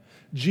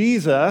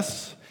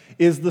Jesus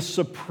is the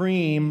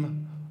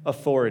supreme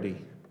authority.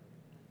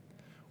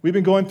 We've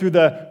been going through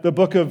the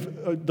book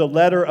of the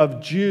letter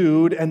of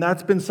Jude, and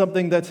that's been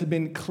something that's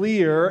been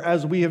clear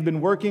as we have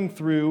been working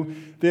through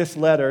this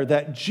letter,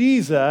 that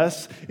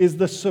Jesus is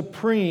the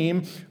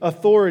supreme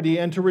authority,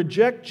 and to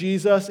reject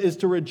Jesus is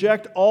to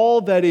reject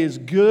all that is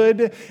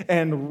good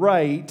and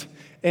right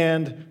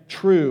and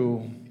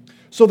true.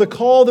 So the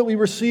call that we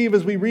receive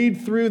as we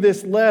read through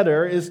this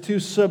letter is to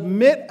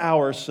submit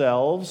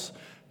ourselves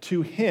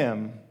to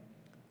Him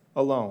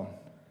alone.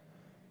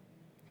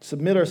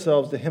 Submit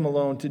ourselves to Him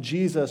alone. To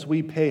Jesus,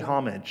 we pay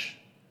homage.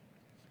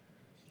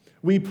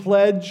 We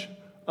pledge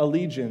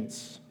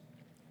allegiance.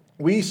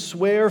 We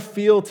swear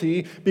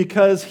fealty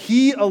because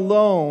He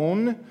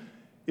alone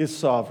is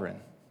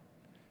sovereign.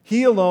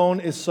 He alone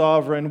is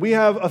sovereign. We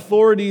have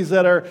authorities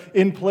that are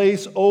in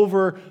place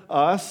over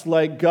us,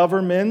 like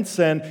governments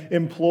and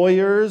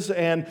employers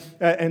and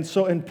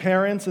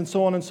parents and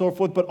so on and so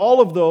forth. But all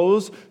of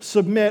those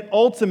submit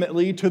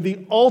ultimately to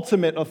the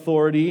ultimate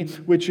authority,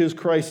 which is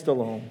Christ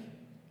alone.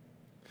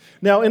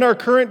 Now, in our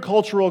current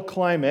cultural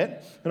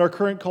climate, in our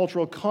current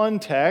cultural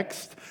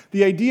context,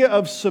 the idea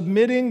of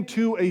submitting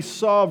to a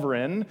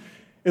sovereign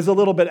is a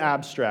little bit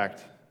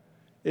abstract,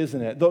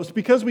 isn't it? Though it's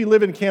because we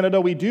live in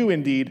Canada, we do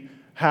indeed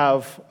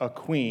have a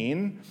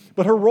queen,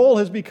 but her role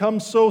has become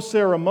so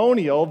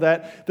ceremonial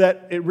that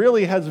it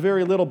really has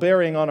very little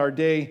bearing on our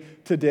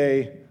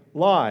day-to-day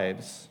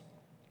lives.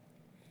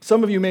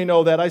 Some of you may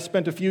know that I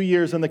spent a few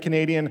years in the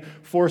Canadian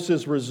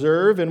Forces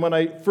Reserve, and when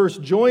I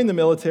first joined the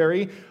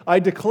military, I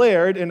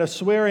declared in a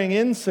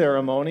swearing-in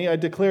ceremony, I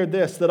declared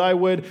this, that I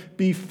would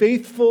be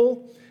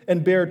faithful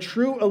and bear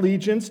true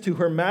allegiance to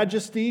Her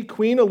Majesty,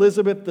 Queen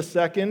Elizabeth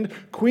II,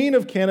 Queen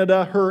of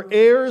Canada, her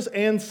heirs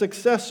and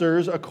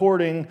successors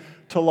according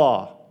to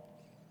law.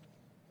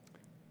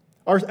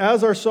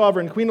 As our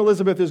sovereign, Queen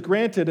Elizabeth is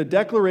granted a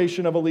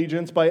declaration of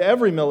allegiance by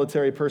every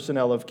military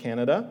personnel of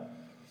Canada.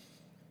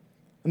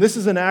 And this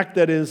is an act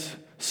that is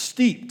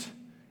steeped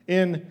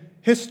in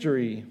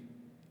history.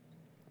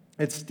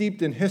 It's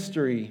steeped in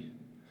history.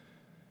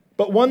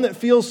 But one that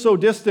feels so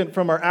distant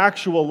from our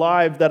actual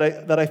life that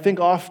I think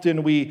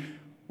often we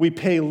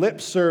pay lip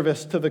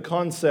service to the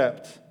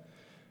concept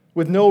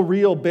with no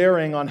real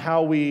bearing on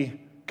how we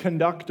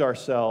conduct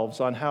ourselves,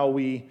 on how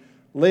we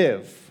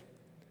live.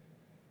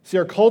 See,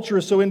 our culture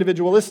is so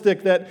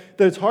individualistic that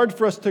it's hard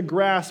for us to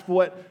grasp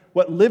what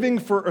living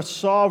for a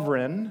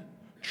sovereign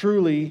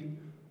truly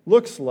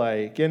looks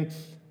like. And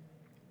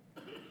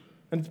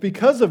it's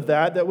because of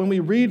that when we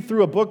read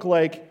through a book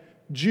like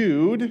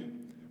Jude,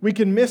 we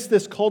can miss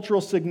this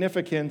cultural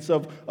significance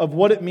of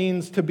what it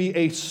means to be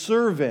a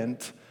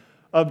servant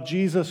of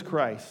Jesus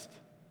Christ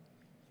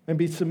and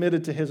be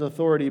submitted to His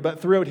authority. But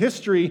throughout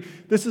history,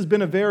 this has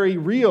been a very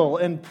real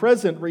and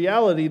present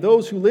reality.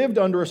 Those who lived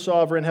under a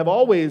sovereign have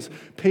always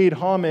paid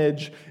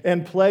homage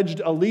and pledged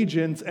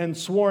allegiance and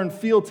sworn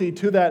fealty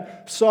to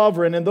that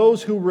sovereign, and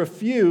those who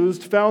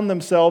refused found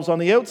themselves on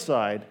the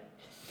outside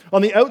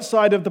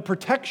of the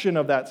protection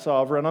of that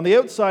sovereign, on the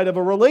outside of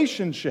a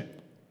relationship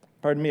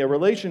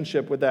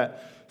with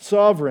that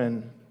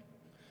sovereign.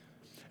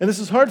 And this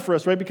is hard for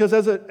us, right? Because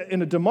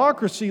in a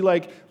democracy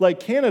like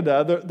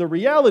Canada, the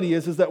reality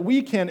is that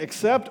we can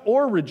accept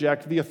or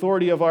reject the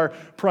authority of our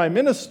prime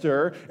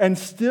minister and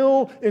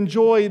still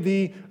enjoy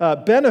the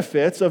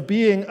benefits of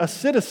being a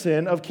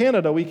citizen of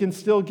Canada. We can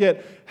still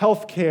get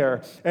health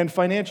care and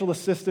financial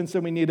assistance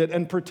when we need it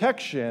and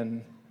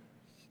protection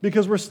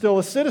because we're still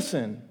a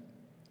citizen.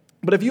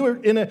 But if you are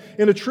in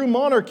a true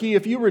monarchy,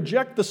 if you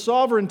reject the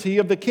sovereignty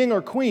of the king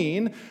or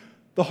queen,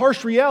 the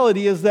harsh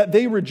reality is that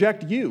they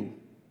reject you.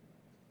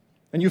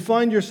 And you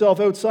find yourself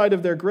outside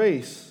of their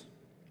grace.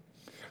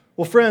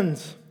 Well,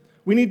 friends,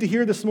 we need to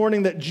hear this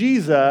morning that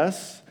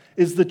Jesus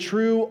is the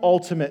true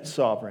ultimate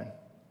sovereign.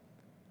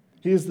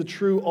 He is the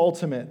true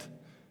ultimate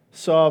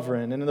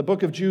sovereign. And in the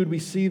book of Jude, we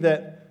see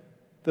that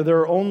there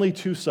are only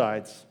two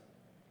sides.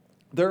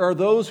 There are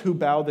those who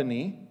bow the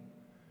knee,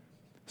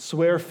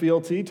 swear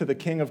fealty to the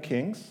King of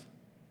Kings,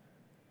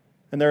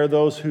 and there are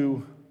those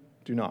who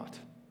do not.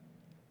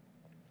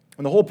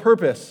 And the whole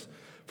purpose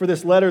for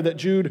this letter that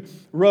Jude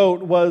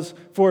wrote was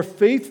for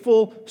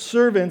faithful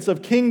servants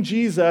of King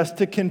Jesus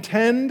to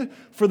contend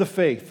for the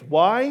faith.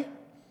 Why?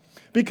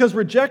 Because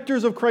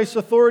rejectors of Christ's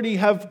authority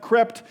have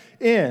crept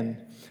in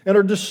and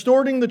are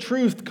distorting the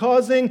truth,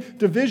 causing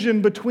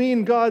division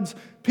between God's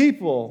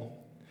people.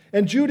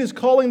 And Jude is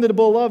calling the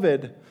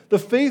beloved, the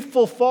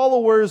faithful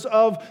followers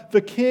of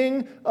the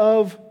King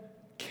of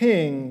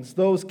Kings,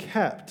 those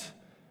kept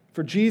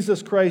for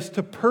Jesus Christ,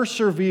 to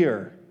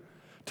persevere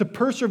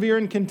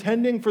in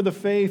contending for the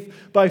faith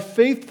by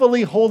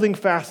faithfully holding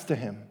fast to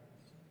Him,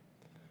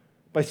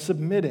 by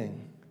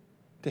submitting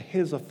to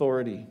His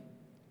authority.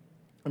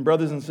 And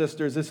brothers and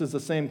sisters, this is the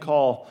same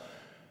call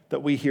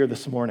that we hear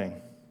this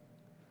morning,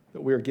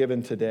 that we are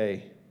given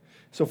today.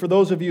 So for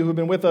those of you who've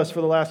been with us for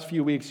the last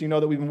few weeks, you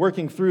know that we've been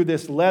working through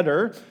this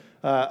letter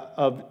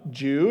of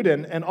Jude,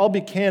 and I'll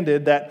be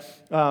candid that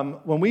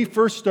when we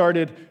first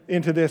started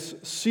into this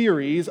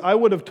series, I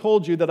would have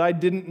told you that I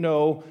didn't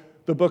know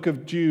the book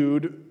of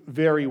Jude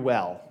very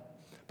well.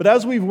 But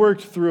as we've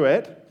worked through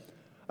it,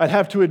 I'd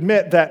have to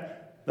admit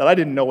that I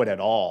didn't know it at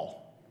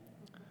all.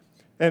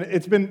 And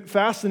it's been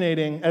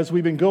fascinating as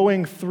we've been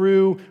going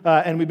through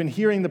and we've been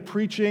hearing the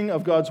preaching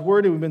of God's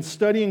Word, and we've been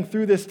studying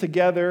through this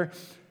together,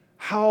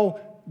 how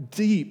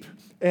deep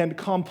and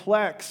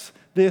complex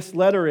this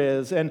letter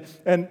is. And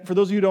for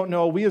those of you who don't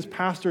know, we as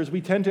pastors, we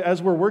tend to,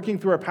 as we're working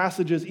through our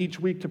passages each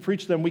week to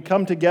preach them, we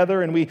come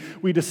together and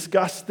we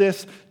discuss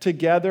this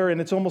together, and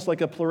it's almost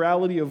like a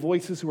plurality of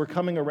voices who are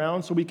coming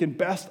around so we can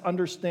best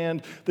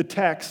understand the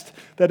text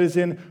that is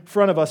in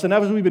front of us. And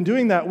as we've been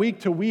doing that week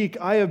to week,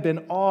 I have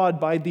been awed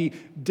by the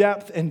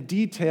depth and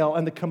detail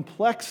and the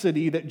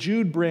complexity that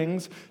Jude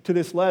brings to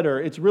this letter.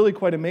 It's really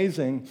quite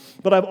amazing.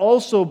 But I've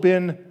also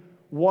been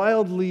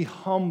wildly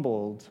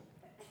humbled.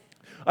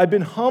 I've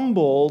been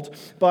humbled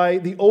by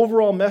the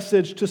overall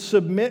message to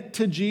submit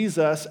to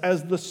Jesus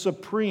as the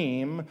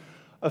supreme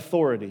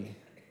authority.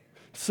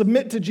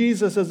 Submit to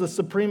Jesus as the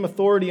supreme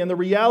authority, and the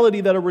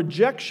reality that a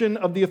rejection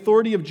of the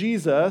authority of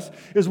Jesus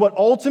is what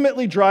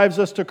ultimately drives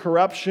us to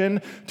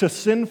corruption, to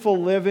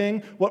sinful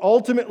living, what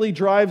ultimately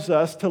drives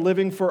us to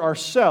living for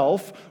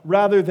ourselves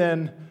rather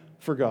than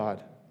for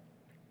God.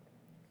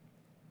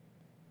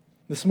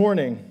 This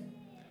morning,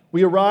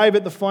 we arrive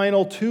at the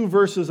final 2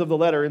 verses of the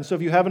letter. And so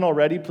if you haven't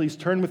already, please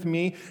turn with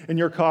me in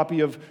your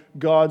copy of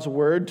God's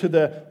Word to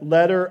the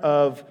letter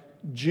of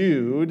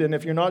Jude. And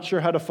if you're not sure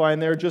how to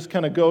find there, just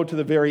kind of go to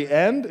the very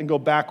end and go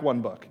back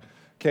one book.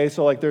 Okay,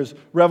 so like there's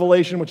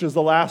Revelation, which is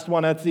the last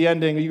one at the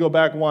ending. You go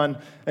back one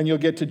and you'll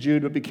get to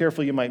Jude, but be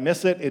careful, you might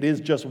miss it. It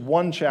is just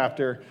one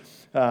chapter.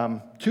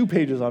 2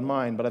 pages on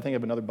mine, but I think I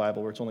have another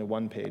Bible where it's only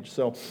 1 page.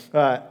 So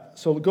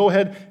go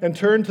ahead and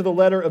turn to the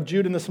letter of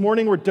Jude. And this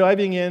morning we're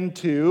diving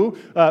into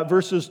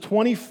verses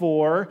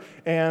 24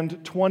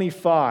 and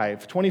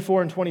 25.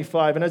 24 and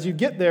 25. And as you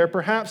get there,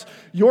 perhaps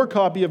your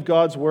copy of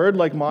God's Word,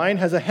 like mine,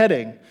 has a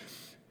heading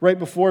right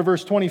before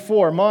verse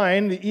 24.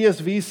 Mine, the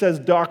ESV, says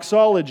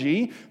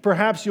doxology.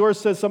 Perhaps yours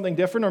says something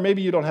different, or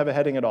maybe you don't have a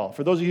heading at all.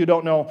 For those of you who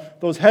don't know,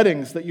 those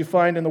headings that you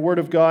find in the Word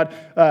of God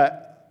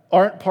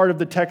aren't part of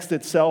the text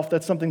itself.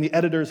 That's something the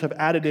editors have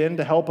added in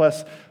to help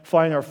us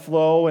find our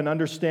flow and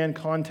understand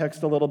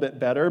context a little bit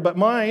better. But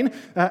mine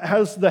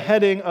has the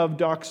heading of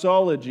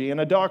doxology. And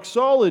a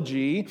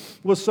doxology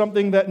was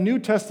something that New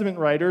Testament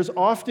writers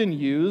often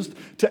used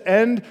to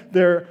end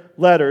their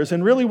letters.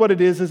 And really what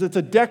it is it's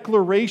a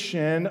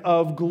declaration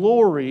of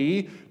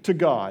glory to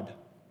God.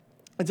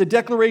 It's a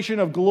declaration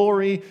of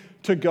glory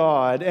to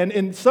God. And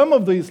in some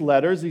of these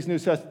letters, these New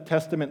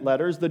Testament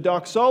letters, the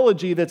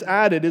doxology that's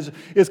added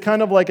is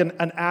kind of like an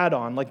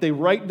add-on. Like they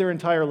write their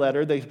entire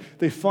letter, they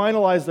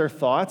finalize their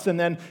thoughts, and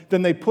then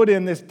they put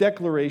in this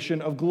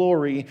declaration of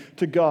glory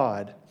to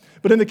God.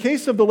 But in the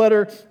case of the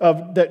letter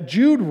that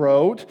Jude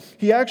wrote,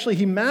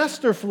 he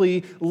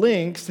masterfully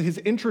links his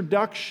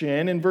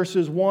introduction in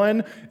verses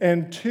 1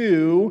 and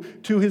 2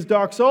 to his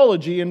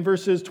doxology in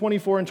verses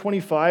 24 and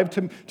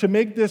 25 to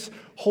make this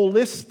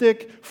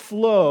holistic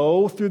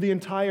flow through the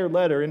entire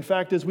letter. In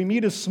fact, as we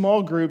meet as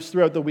small groups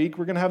throughout the week,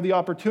 we're going to have the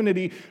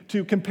opportunity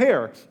to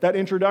compare that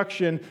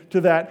introduction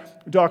to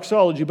that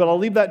doxology. But I'll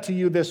leave that to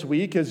you this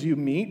week as you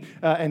meet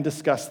and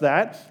discuss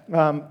that.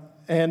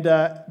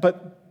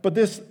 But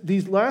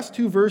these last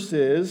 2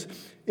 verses,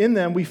 in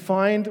them we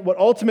find what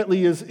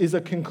ultimately is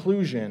a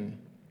conclusion.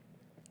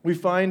 We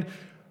find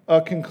a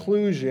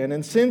conclusion,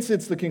 and since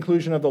it's the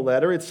conclusion of the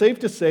letter, it's safe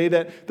to say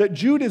that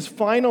Jude is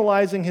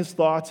finalizing his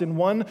thoughts in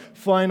one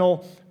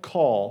final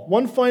call,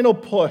 one final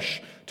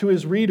push to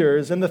his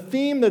readers. And the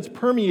theme that's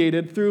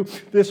permeated through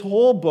this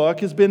whole book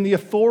has been the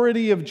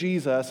authority of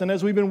Jesus. And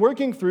as we've been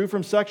working through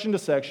from section to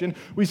section,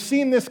 we've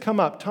seen this come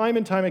up time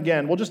and time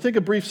again. We'll just take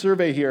a brief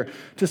survey here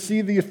to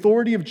see the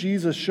authority of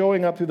Jesus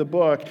showing up through the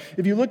book.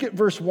 If you look at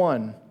verse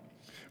 1,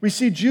 we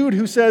see Jude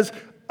who says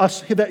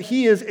that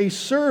he is a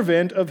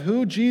servant of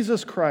who?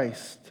 Jesus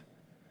Christ.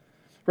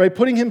 Right?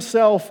 Putting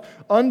himself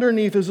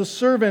underneath as a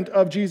servant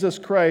of Jesus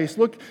Christ.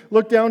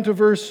 Look down to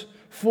verse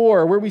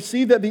 4, where we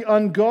see that the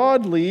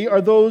ungodly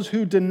are those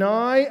who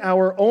deny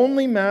our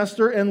only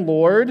Master and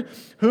Lord,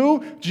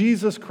 who?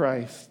 Jesus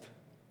Christ.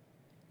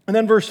 And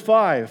then verse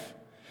 5,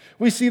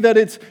 we see that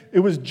it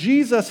was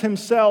Jesus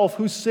himself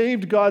who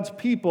saved God's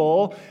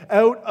people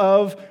out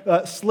of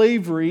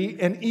slavery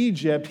in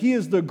Egypt. He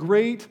is the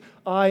great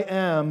I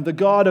am, the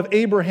God of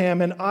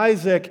Abraham and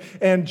Isaac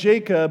and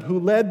Jacob, who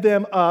led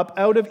them up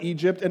out of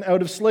Egypt and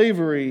out of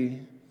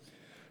slavery.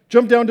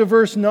 Jump down to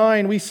verse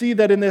 9. We see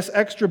that in this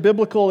extra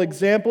biblical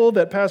example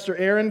that Pastor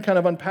Aaron kind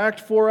of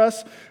unpacked for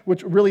us,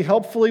 which really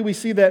helpfully, we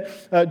see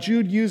that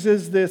Jude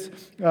uses this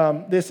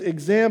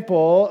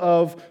example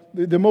of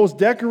the most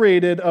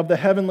decorated of the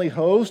heavenly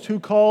host who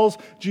calls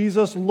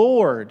Jesus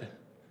Lord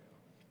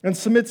and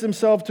submits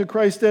himself to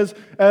Christ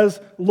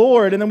as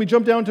Lord. And then we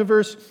jump down to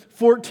verse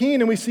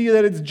 14 and we see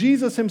that it's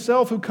Jesus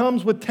himself who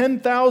comes with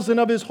 10,000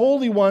 of his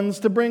holy ones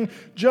to bring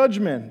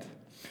judgment.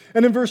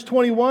 And in verse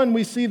 21,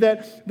 we see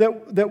that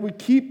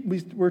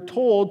we're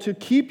told to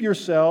keep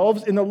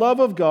yourselves in the love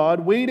of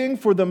God, waiting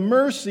for the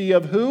mercy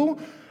of who?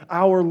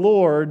 our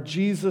Lord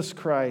Jesus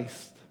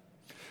Christ.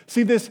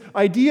 See, this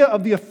idea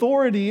of the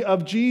authority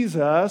of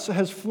Jesus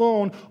has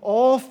flown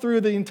all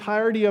through the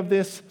entirety of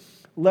this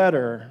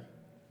letter.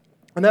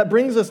 And that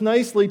brings us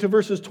nicely to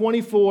verses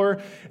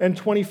 24 and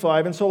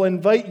 25. And so I'll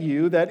invite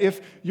you that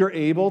if you're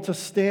able to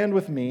stand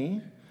with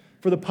me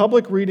for the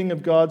public reading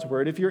of God's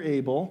word, if you're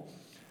able.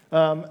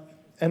 And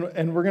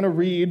we're going to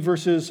read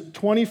verses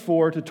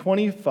 24 to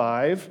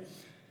 25.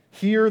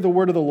 Hear the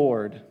word of the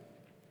Lord.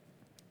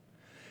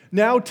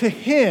 Now to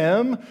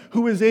him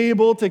who is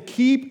able to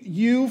keep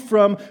you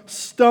from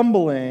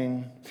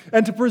stumbling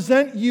and to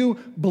present you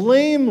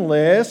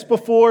blameless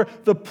before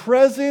the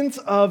presence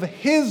of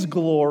his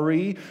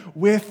glory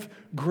with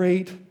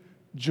great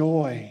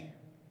joy.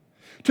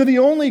 To the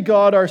only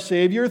God, our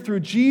Savior,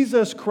 through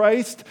Jesus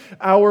Christ,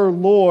 our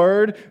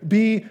Lord,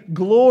 be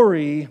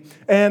glory,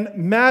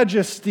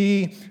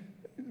 majesty,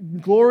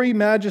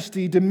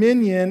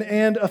 dominion,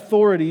 and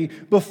authority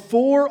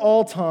before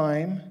all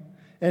time,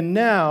 and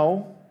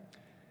now,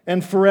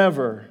 and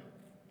forever.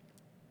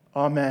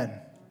 Amen.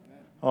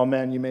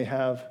 Amen. You may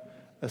have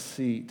a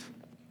seat.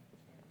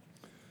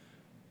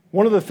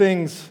 One of the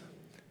things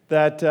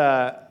that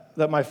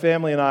my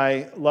family and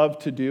I love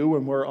to do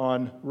when we're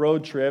on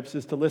road trips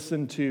is to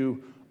listen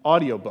to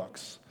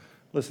audiobooks.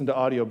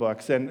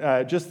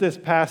 And just this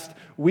past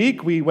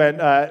week, we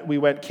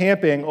went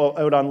camping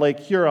out on Lake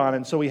Huron,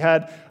 and so we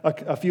had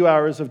a few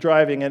hours of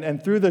driving.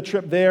 And through the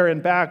trip there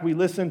and back, we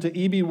listened to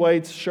E.B.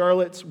 White's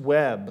Charlotte's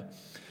Web.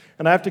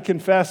 And I have to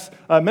confess,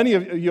 many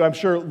of you, I'm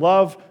sure,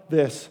 love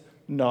this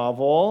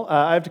novel.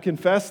 I have to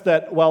confess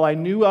that while I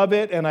knew of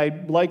it and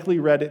I likely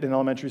read it in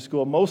elementary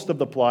school, most of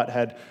the plot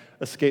had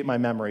escaped my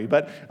memory.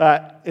 But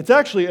it's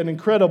actually an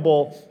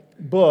incredible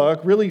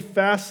book, really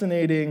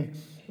fascinating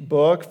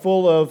book,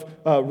 full of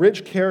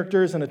rich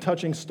characters and a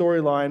touching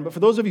storyline. But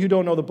for those of you who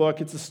don't know the book,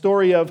 it's the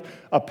story of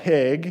a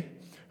pig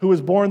who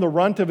was born the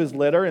runt of his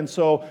litter and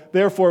so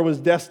therefore was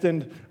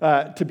destined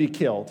to be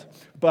killed.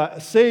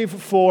 But save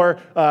for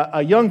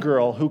a young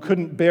girl who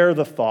couldn't bear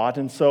the thought,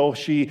 and so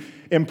she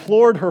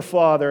implored her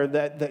father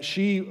that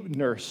she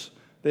nurse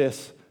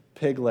this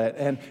piglet.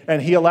 And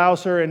he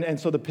allows her, and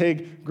so the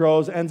pig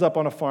grows, ends up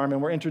on a farm,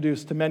 and we're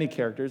introduced to many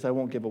characters. I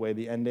won't give away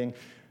the ending.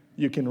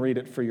 You can read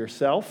it for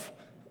yourself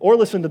or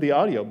listen to the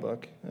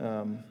audiobook.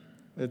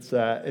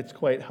 It's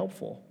quite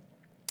helpful.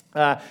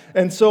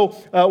 And so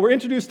we're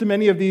introduced to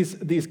many of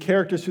these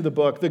characters through the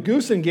book. The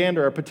goose and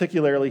gander are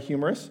particularly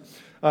humorous.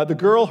 The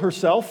girl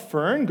herself,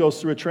 Fern, goes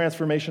through a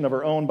transformation of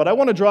her own, but I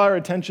want to draw our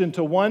attention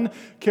to one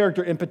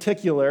character in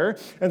particular,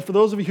 and for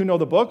those of you who know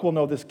the book will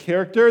know this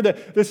character.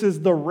 This is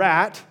the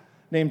rat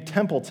named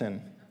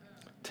Templeton.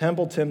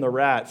 Templeton the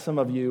rat, some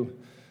of you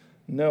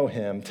know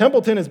him.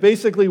 Templeton is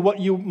basically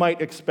what you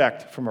might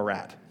expect from a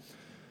rat.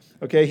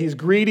 Okay, he's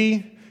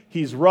greedy,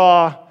 he's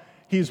raw,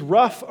 he's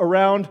rough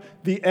around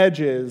the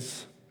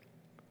edges.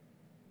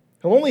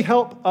 He'll only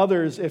help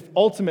others if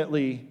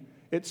ultimately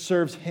it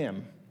serves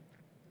him.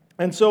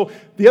 And so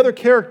the other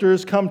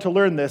characters come to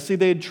learn this. See,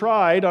 they'd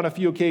tried on a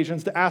few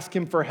occasions to ask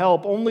him for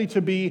help, only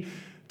to be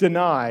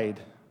denied.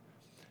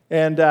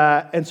 And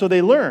so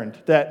they learned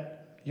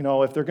that,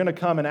 if they're going to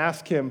come and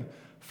ask him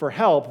for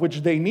help,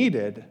 which they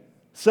needed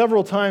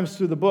several times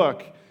through the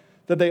book,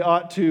 that they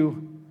ought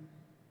to,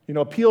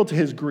 appeal to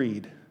his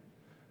greed,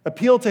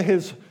 appeal to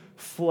his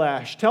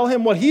flesh, tell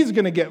him what he's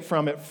going to get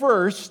from it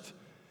first,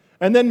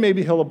 and then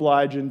maybe he'll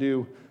oblige and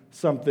do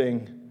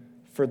something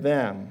for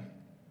them.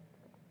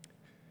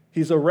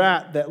 He's a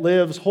rat that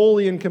lives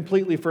wholly and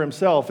completely for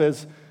himself,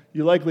 as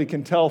you likely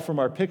can tell from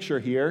our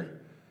picture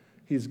here.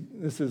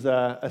 This is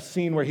a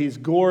scene where he's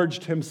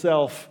gorged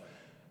himself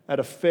at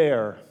a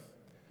fair,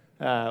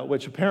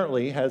 which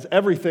apparently has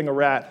everything a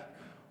rat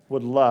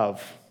would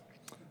love,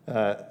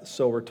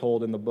 so we're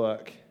told in the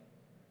book.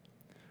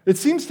 It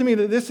seems to me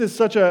that this is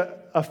such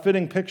a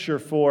fitting picture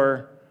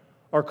for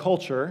our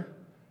culture,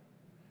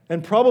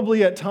 and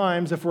probably at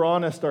times, if we're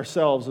honest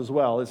ourselves as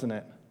well, isn't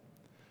it?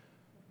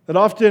 That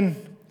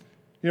often,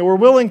 we're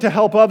willing to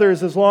help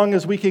others as long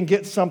as we can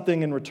get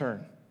something in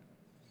return.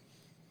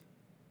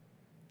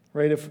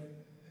 Right?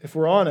 If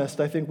we're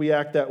honest, I think we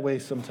act that way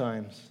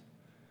sometimes,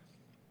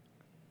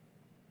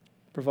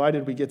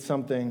 provided we get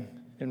something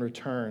in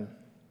return.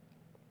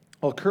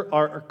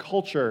 Our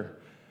culture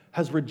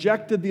has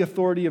rejected the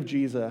authority of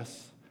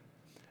Jesus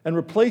and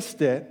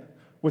replaced it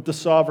with the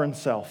sovereign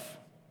self.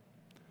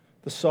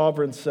 The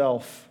sovereign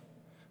self.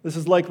 This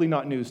is likely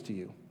not news to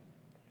you,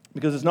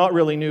 because it's not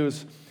really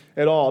news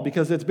at all,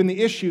 because it's been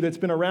the issue that's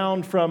been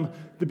around from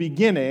the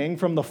beginning,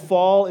 from the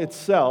fall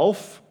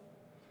itself.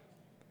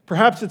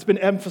 Perhaps it's been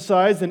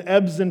emphasized in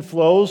ebbs and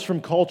flows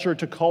from culture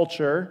to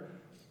culture,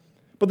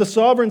 but the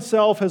sovereign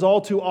self has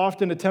all too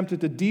often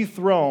attempted to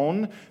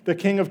dethrone the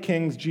King of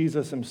Kings,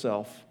 Jesus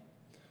himself.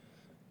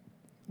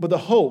 But the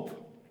hope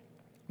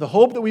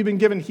that we've been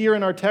given here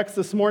in our text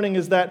this morning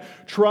is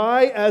that,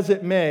 try as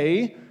it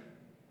may,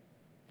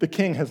 the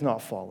King has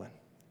not fallen.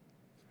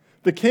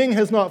 The King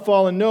has not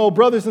fallen. No,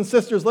 brothers and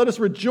sisters, let us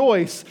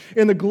rejoice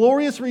in the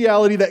glorious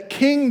reality that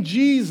King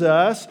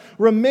Jesus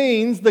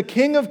remains the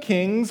King of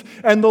kings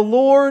and the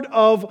Lord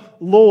of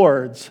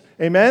lords.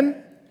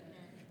 Amen?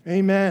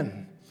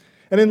 Amen.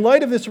 And in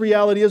light of this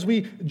reality, as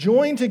we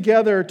join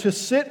together to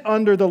sit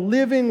under the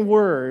living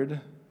word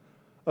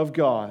of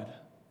God,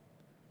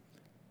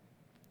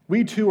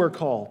 we too are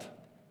called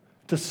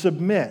to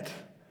submit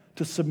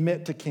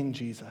to King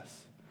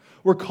Jesus.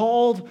 We're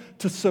called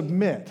to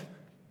submit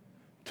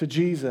to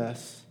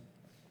Jesus,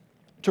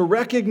 to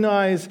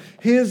recognize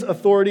his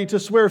authority, to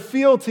swear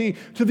fealty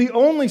to the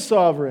only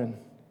sovereign.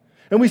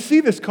 And we see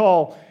this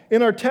call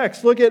in our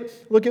text. Look at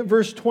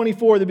verse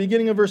 24, the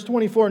beginning of verse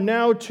 24.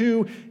 Now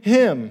to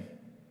him.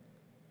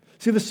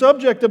 See, the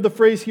subject of the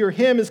phrase here,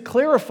 him, is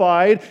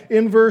clarified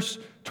in verse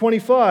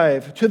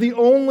 25. To the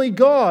only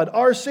God,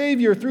 our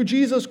Savior, through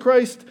Jesus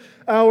Christ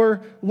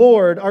our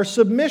Lord. Our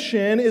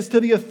submission is to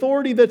the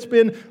authority that's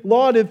been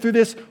lauded through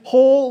this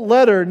whole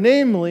letter,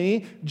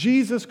 namely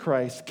Jesus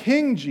Christ,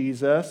 King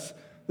Jesus,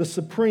 the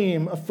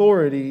supreme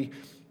authority,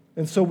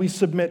 and so we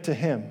submit to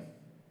him.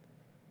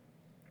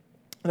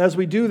 And as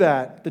we do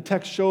that, the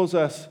text shows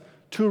us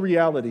two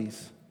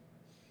realities.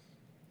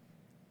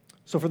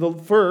 So for the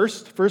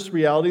first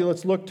reality,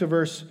 let's look to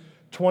verse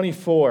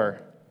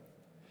 24.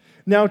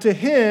 Now to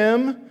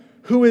him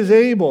who is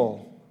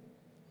able,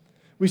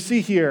 we see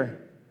here,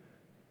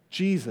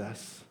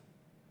 Jesus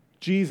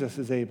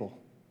is able.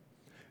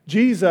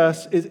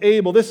 Jesus is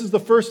able. This is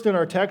the first in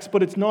our text,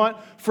 but it's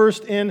not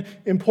first in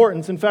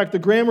importance. In fact, the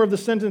grammar of the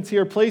sentence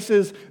here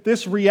places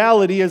this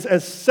reality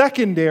as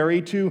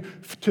secondary to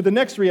the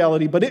next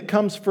reality, but it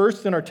comes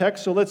first in our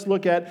text, so let's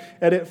look at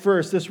it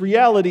first. This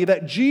reality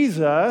that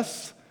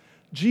Jesus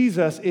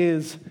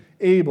is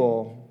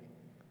able.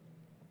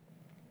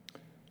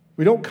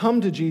 We don't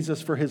come to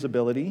Jesus for his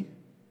ability,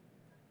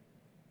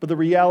 but the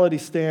reality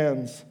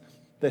stands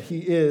that he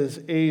is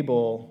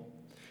able.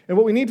 And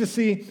what we need to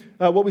see,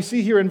 what we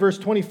see here in verse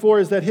 24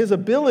 is that his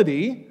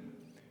ability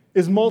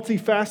is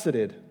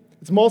multifaceted.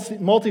 It's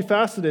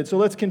multifaceted. So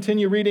let's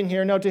continue reading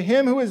here. Now to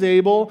him who is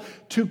able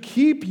to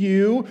keep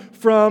you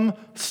from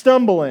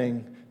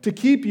stumbling. To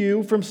keep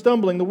you from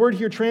stumbling. The word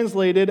here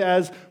translated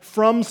as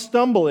from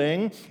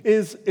stumbling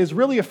is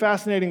really a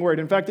fascinating word.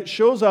 In fact, it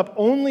shows up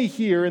only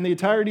here in the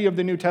entirety of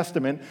the New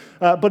Testament,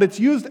 but it's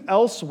used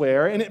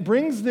elsewhere, and it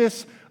brings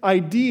this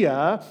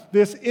idea,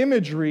 this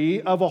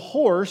imagery of a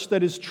horse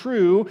that is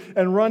true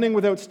and running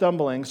without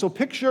stumbling. So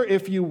picture,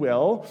 if you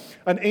will,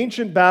 an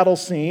ancient battle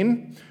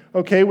scene,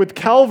 okay, with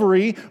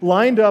cavalry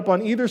lined up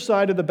on either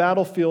side of the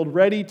battlefield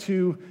ready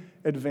to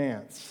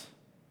advance.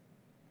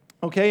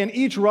 Okay, and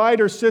each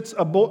rider sits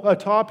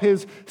atop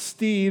his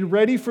steed,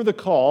 ready for the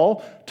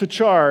call to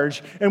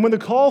charge. And when the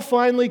call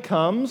finally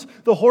comes,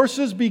 the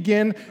horses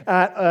begin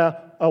at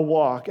a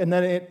walk, and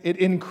then it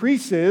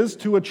increases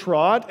to a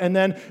trot, and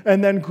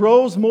then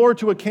grows more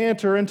to a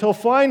canter until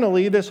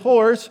finally this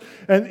horse,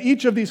 and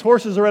each of these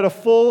horses are at a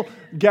full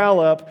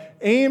gallop,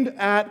 aimed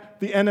at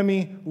the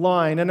enemy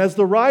line. And as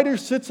the rider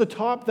sits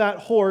atop that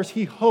horse,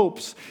 he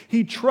hopes,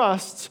 he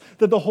trusts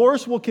that the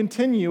horse will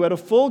continue at a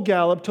full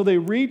gallop till they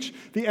reach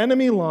the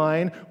enemy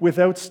line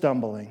without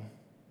stumbling.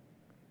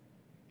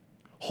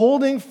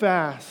 Holding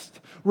fast,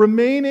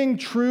 remaining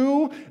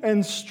true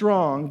and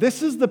strong.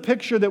 This is the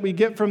picture that we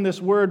get from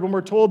this word when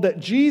we're told that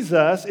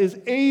Jesus is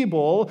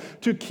able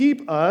to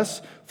keep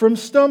us from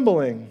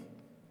stumbling.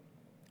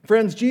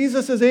 Friends,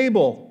 Jesus is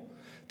able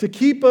to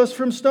keep us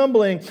from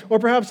stumbling. Or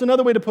perhaps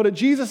another way to put it,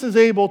 Jesus is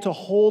able to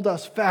hold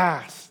us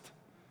fast,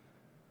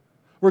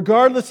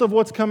 regardless of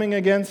what's coming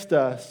against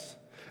us.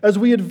 As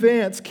we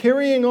advance,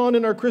 carrying on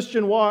in our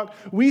Christian walk,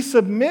 we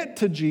submit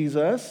to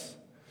Jesus.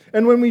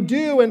 And when we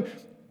do, and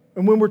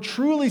when we're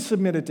truly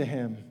submitted to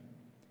him,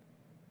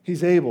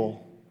 he's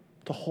able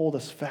to hold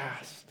us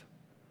fast.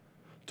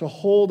 To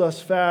hold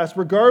us fast,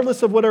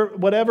 regardless of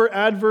whatever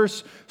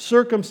adverse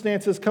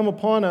circumstances come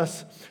upon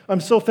us. I'm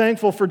so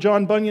thankful for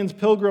John Bunyan's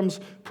Pilgrim's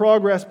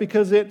Progress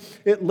because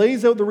it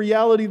lays out the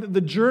reality that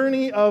the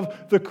journey of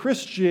the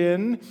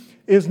Christian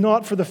is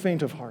not for the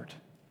faint of heart.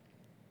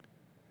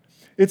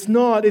 It's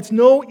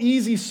no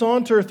easy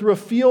saunter through a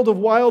field of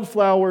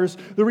wildflowers.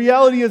 The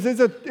reality is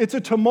it's a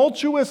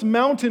tumultuous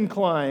mountain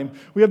climb.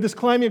 We have this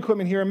climbing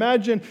equipment here.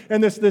 Imagine,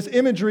 and this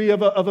imagery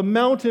of a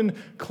mountain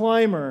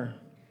climber.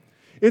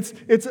 It's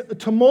a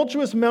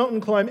tumultuous mountain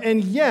climb,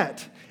 and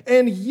yet,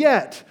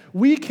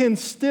 we can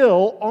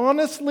still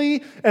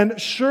honestly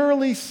and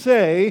surely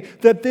say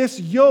that this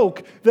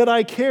yoke that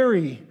I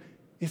carry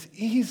is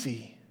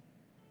easy.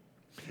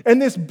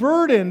 And this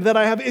burden that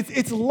I have,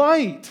 it's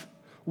light.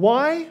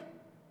 Why?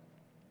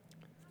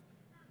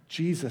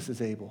 Jesus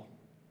is able.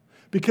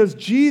 Because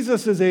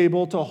Jesus is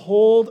able to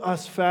hold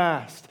us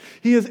fast.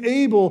 He is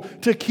able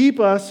to keep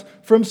us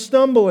from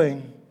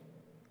stumbling.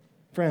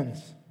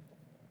 Friends,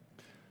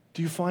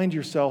 do you find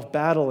yourself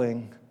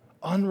battling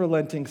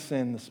unrelenting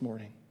sin this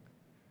morning?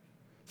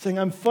 Saying,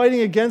 I'm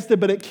fighting against it,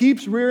 but it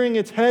keeps rearing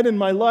its head in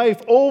my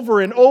life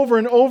over and over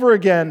and over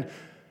again.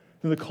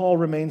 Then the call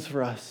remains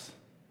for us.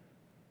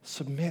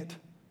 Submit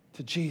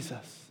to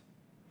Jesus.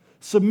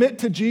 Submit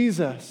to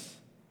Jesus.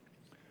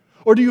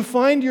 Or do you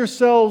find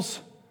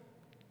yourselves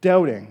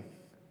doubting?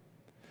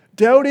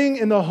 Doubting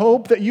in the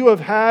hope that you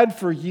have had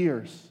for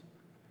years.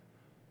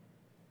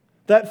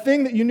 That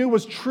thing that you knew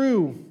was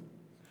true.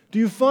 Do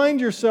you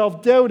find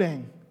yourself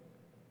doubting?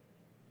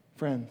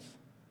 Friends,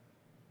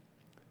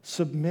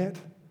 submit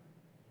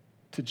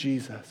to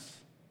Jesus.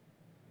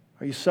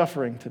 Are you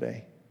suffering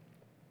today?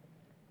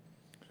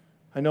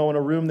 I know in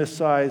a room this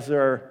size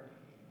there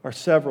are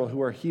several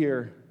who are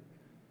here,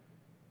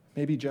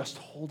 maybe just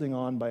holding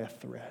on by a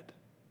thread.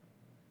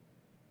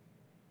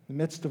 In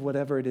the midst of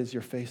whatever it is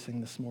you're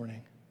facing this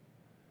morning,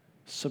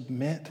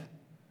 submit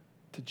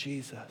to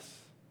Jesus.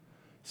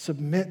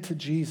 Submit to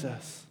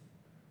Jesus.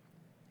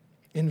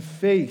 In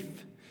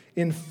faith,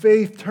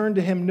 turn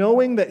to Him,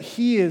 knowing that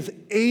He is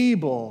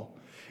able.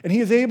 And He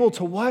is able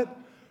to what?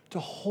 To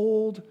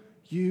hold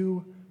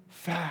you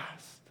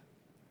fast.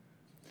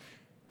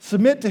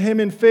 Submit to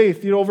Him in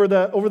faith. Over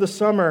the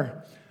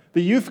summer,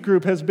 the youth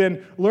group has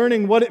been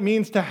learning what it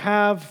means to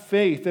have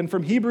faith. And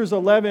from Hebrews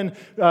 11,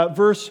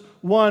 verse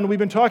 1, we've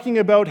been talking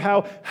about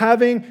how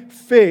having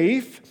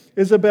faith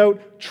is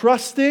about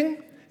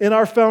trusting in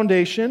our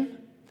foundation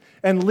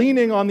and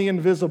leaning on the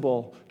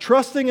invisible.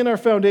 Trusting in our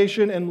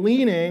foundation and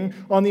leaning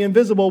on the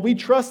invisible. We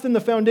trust in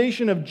the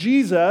foundation of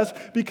Jesus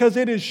because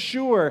it is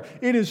sure,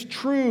 it is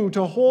true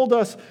to hold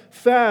us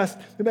fast.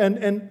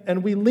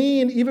 And we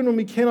lean, even when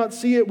we cannot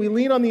see it, we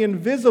lean on the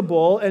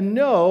invisible and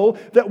know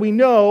that we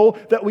know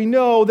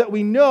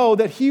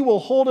that He will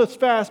hold us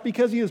fast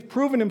because He has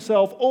proven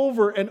Himself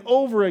over and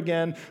over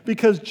again,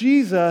 because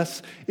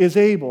Jesus is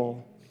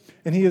able.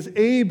 And He is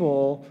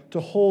able to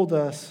hold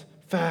us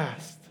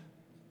fast.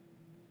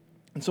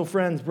 And so,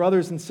 friends,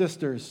 brothers and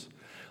sisters,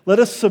 let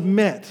us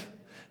submit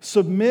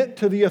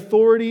to the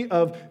authority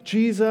of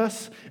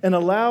Jesus and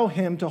allow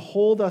Him to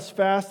hold us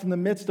fast in the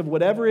midst of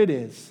whatever it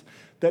is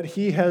that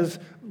He has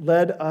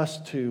led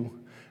us to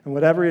and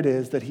whatever it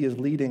is that He is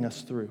leading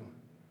us through.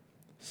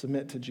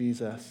 Submit to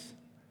Jesus.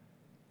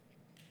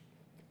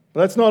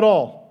 But that's not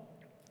all.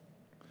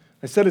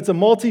 I said it's a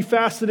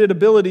multifaceted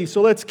ability,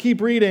 so let's keep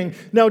reading.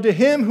 Now to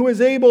Him who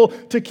is able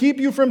to keep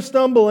you from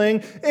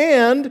stumbling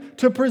and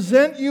to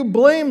present you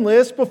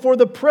blameless before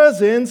the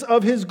presence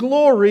of His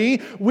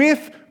glory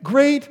with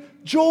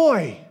great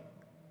joy.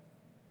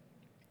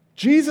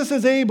 Jesus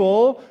is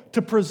able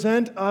to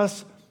present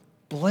us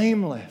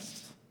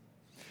blameless.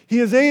 He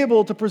is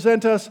able to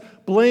present us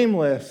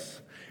blameless.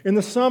 In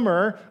the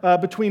summer,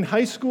 between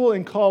high school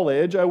and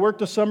college, I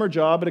worked a summer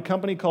job at a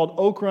company called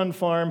Oak Run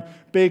Farm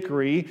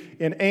Bakery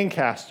in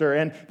Ancaster.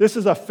 And this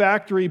is a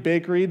factory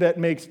bakery that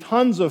makes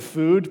tons of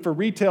food for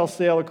retail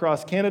sale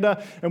across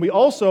Canada. And we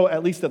also,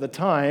 at least at the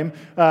time,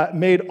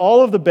 made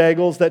all of the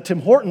bagels that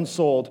Tim Hortons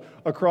sold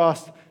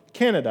across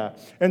Canada.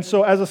 And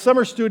so as a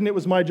summer student, it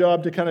was my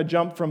job to kind of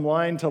jump from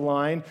line to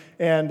line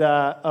and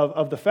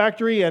of the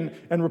factory and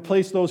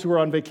replace those who were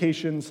on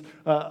vacations,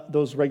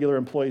 those regular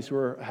employees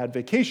who had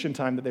vacation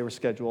time that they were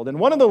scheduled. And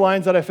one of the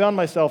lines that I found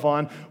myself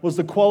on was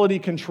the quality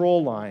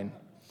control line.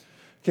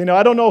 Okay, now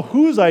I don't know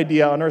whose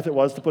idea on earth it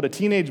was to put a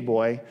teenage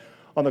boy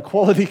on the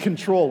quality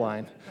control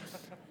line.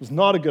 It was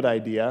not a good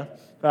idea.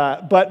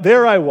 But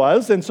there I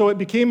was, and so it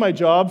became my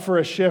job for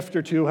a shift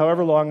or two,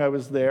 however long I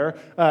was there,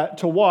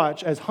 to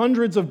watch as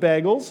hundreds of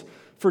bagels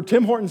for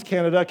Tim Hortons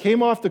Canada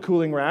came off the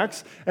cooling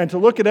racks, and to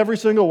look at every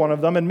single one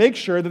of them and make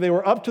sure that they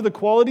were up to the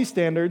quality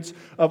standards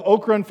of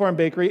Oak Run Farm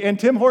Bakery and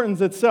Tim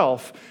Hortons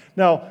itself.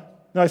 Now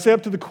I say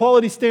up to the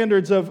quality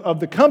standards of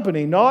the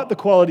company, not the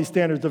quality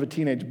standards of a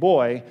teenage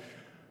boy,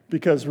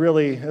 because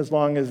really, as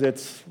long as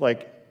it's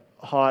like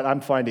hot,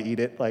 I'm fine to eat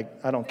it. Like,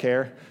 I don't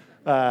care.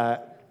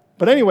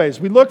 But anyways,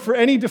 we look for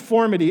any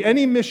deformity,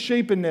 any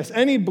misshapenness,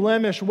 any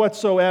blemish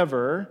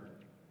whatsoever,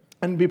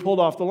 and be pulled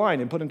off the line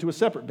and put into a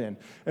separate bin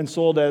and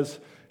sold as,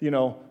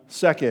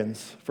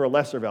 seconds for a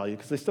lesser value,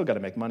 because they still got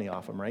to make money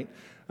off them, right?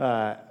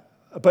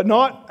 But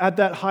not at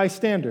that high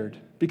standard,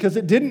 because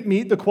it didn't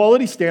meet the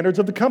quality standards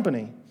of the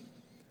company.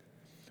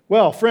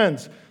 Well,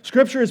 friends,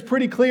 Scripture is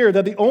pretty clear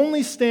that the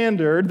only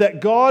standard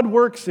that God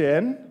works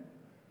in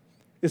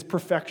is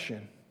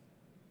perfection.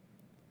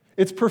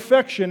 It's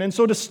perfection. And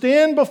so to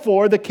stand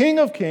before the King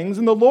of Kings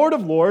and the Lord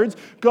of Lords,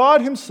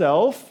 God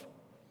Himself,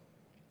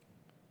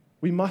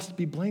 we must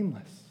be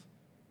blameless.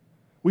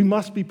 We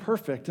must be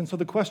perfect. And so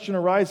the question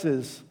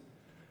arises,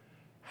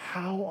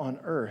 how on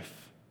earth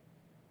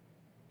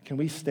can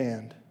we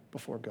stand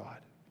before God,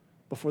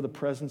 before the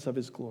presence of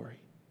His glory?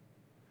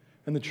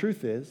 And the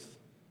truth is,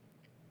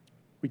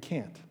 we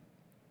can't.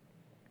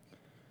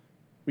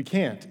 We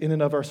can't in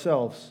and of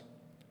ourselves.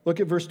 Look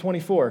at verse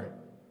 24.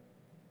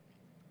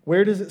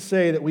 Where does it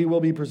say that we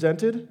will be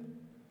presented?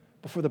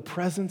 Before the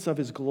presence of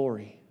His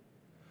glory.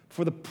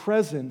 For the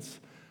presence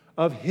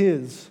of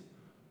His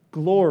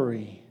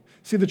glory.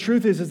 See, the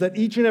truth is that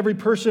each and every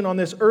person on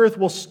this earth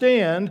will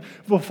stand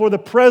before the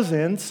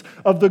presence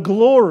of the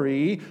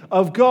glory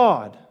of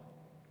God.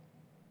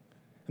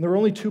 And there are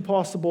only two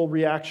possible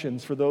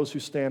reactions for those who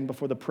stand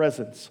before the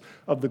presence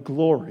of the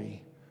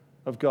glory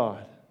of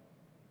God.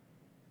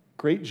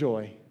 Great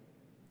joy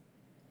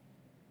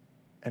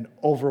and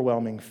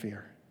overwhelming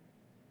fear.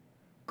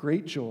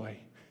 Great joy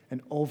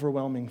and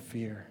overwhelming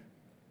fear.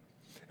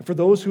 And for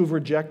those who have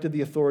rejected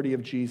the authority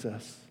of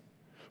Jesus,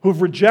 who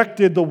have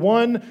rejected the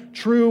one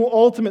true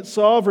ultimate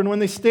sovereign, when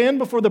they stand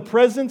before the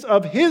presence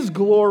of his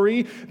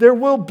glory, there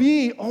will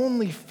be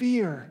only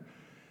fear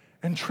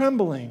and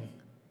trembling.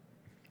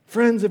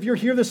 Friends, if you're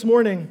here this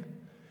morning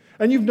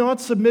and you've not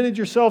submitted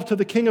yourself to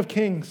the King of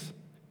Kings,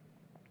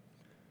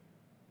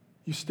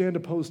 you stand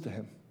opposed to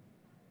him.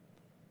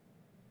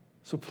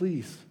 So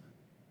please,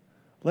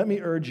 let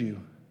me urge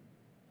you.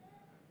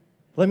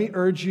 Let me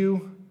urge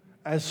you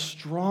as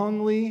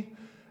strongly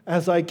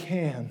as I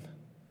can.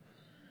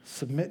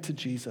 Submit to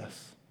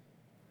Jesus.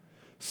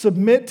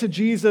 Submit to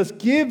Jesus.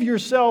 Give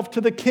yourself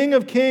to the King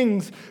of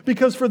Kings,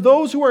 because for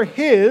those who are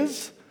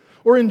his,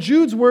 or in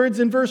Jude's words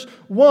in verse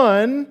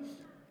 1,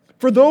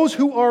 for those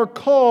who are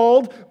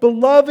called,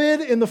 beloved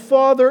in the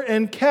Father,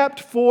 and kept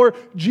for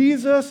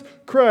Jesus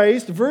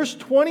Christ, verse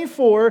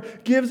 24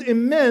 gives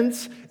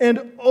immense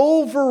and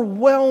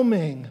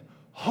overwhelming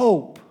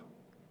hope.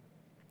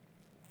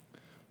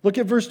 Look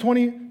at verse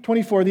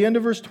 24, the end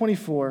of verse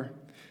 24.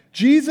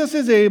 Jesus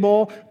is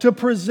able to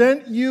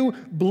present you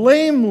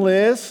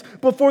blameless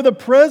before the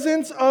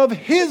presence of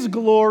his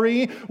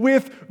glory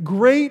with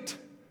great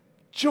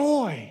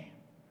joy.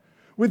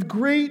 With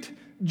great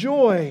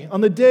joy.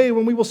 On the day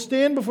when we will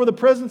stand before the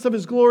presence of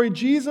his glory,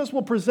 Jesus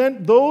will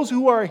present those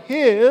who are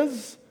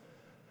his.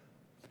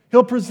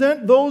 He'll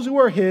present those who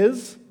are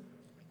his.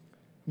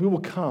 We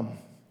will come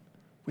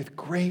with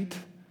great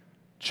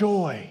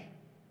joy.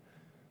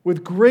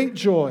 With great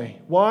joy.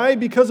 Why?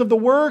 Because of the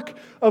work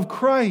of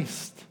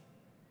Christ.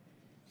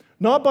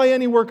 Not by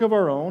any work of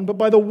our own, but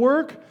by the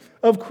work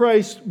of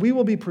Christ, we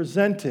will be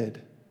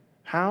presented.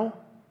 How?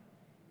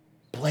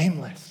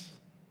 Blameless.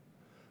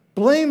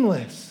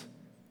 Blameless.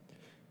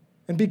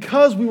 And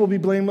because we will be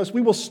blameless,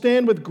 we will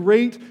stand with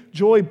great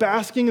joy,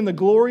 basking in the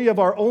glory of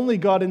our only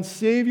God and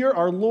Savior,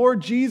 our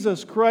Lord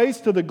Jesus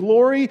Christ, to the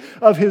glory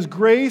of his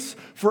grace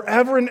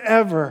forever and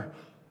ever.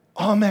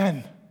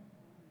 Amen.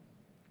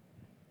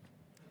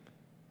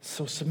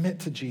 So submit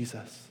to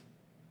Jesus.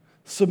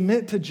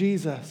 Submit to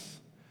Jesus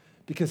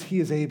because he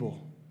is able.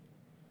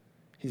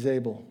 He's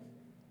able.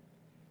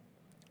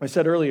 I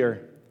said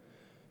earlier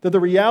that the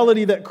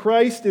reality that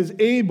Christ is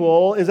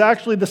able is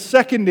actually the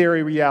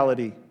secondary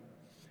reality.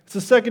 It's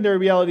a secondary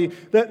reality,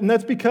 and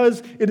that's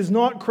because it is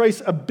not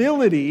Christ's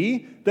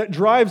ability that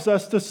drives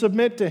us to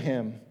submit to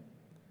him.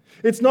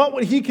 It's not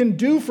what he can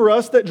do for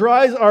us that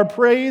drives our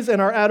praise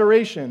and our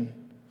adoration.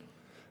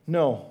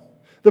 No.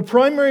 The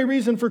primary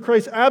reason for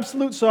Christ's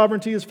absolute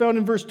sovereignty is found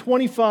in verse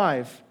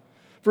 25.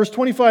 Verse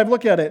 25,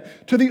 look at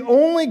it. To the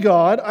only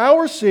God,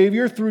 our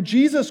Savior, through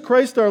Jesus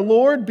Christ our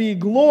Lord, be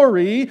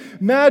glory,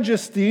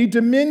 majesty,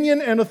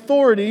 dominion, and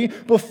authority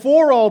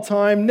before all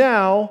time,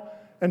 now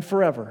and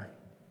forever.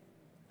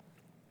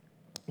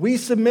 We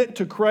submit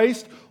to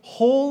Christ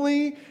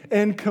wholly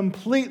and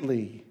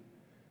completely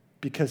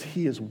because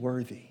he is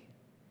worthy.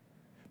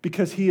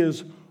 Because he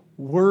is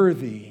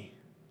worthy.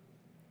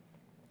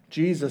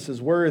 Jesus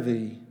is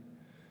worthy.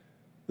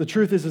 The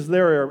truth is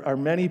there are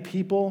many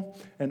people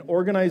and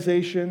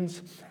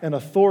organizations and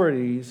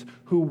authorities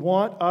who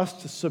want us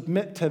to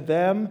submit to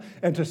them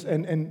and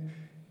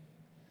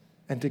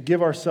to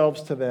give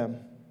ourselves to them.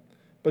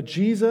 But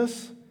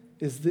Jesus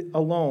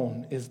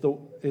alone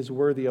is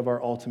worthy of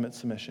our ultimate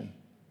submission.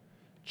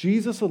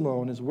 Jesus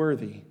alone is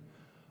worthy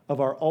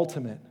of our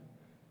ultimate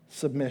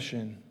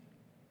submission.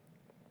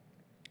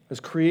 As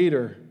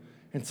creator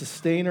and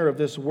sustainer of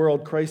this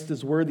world, Christ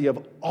is worthy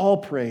of all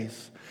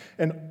praise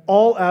and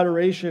all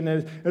adoration.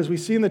 As we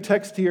see in the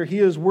text here, he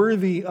is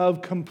worthy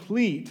of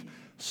complete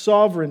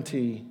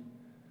sovereignty.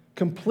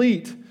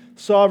 Complete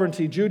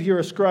sovereignty. Jude here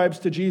ascribes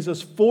to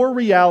Jesus 4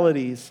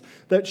 realities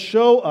that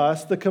show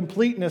us the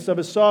completeness of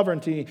his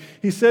sovereignty.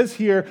 He says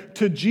here,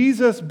 to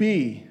Jesus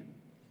be.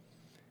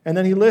 And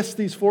then he lists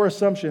these 4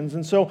 assumptions,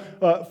 and so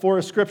 4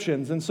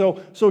 ascriptions. And so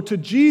to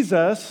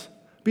Jesus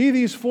be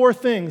these 4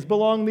 things,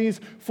 belong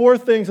these 4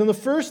 things. And the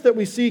first that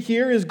we see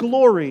here is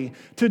glory.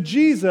 To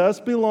Jesus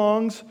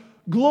belongs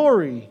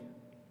glory.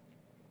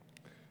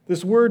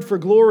 This word for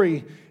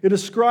glory, it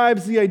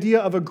describes the idea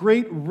of a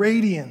great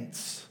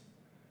radiance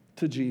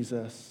to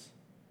Jesus.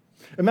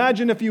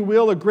 Imagine, if you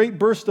will, a great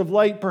burst of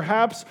light,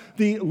 perhaps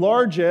the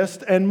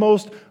largest and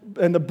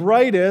the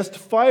brightest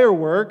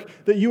firework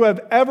that you have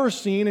ever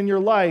seen in your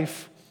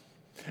life.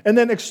 And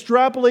then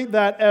extrapolate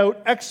that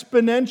out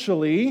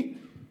exponentially,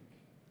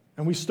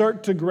 and we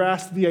start to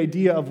grasp the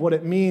idea of what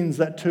it means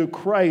that to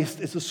Christ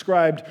is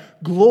ascribed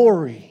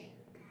glory.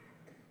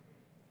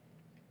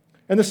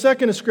 And the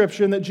second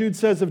ascription that Jude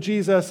says of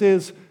Jesus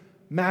is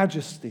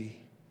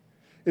majesty.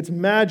 It's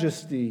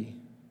majesty.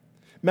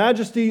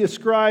 Majesty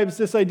ascribes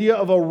this idea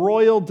of a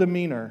royal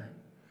demeanor.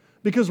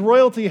 Because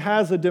royalty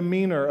has a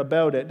demeanor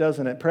about it,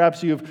 doesn't it?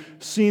 Perhaps you've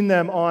seen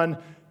them on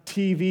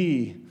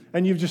TV,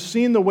 and you've just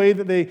seen the way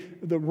that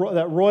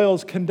that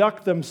royals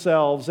conduct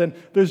themselves, and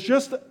there's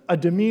just a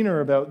demeanor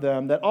about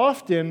them that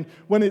often,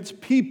 when it's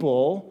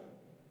people,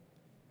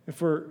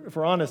 if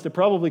we're honest, it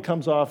probably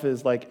comes off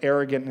as like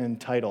arrogant and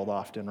entitled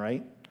often,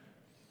 right?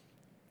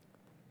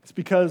 It's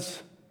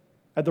because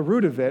at the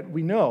root of it,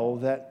 we know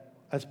that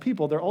as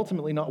people, they're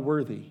ultimately not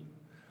worthy.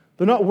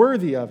 They're not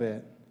worthy of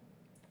it.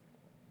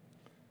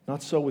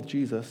 Not so with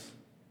Jesus.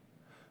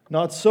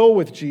 Not so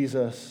with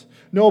Jesus.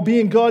 No,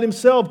 being God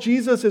himself,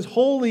 Jesus is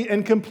wholly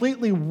and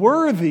completely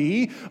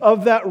worthy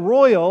of that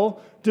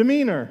royal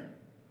demeanor.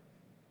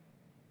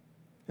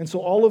 And so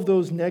all of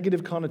those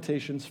negative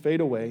connotations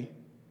fade away,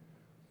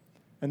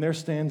 and there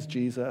stands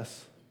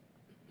Jesus,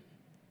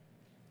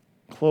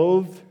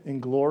 clothed in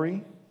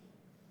glory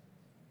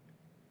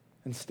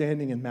and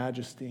standing in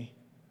majesty.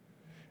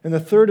 And the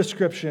third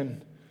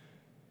description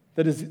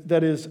that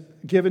is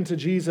given to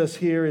Jesus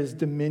here is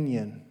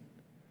dominion.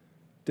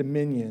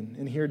 Dominion.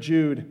 And here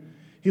Jude,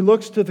 he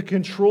looks to the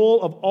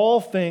control of all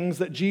things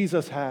that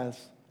Jesus has.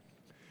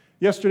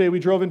 Yesterday we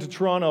drove into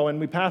Toronto and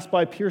we passed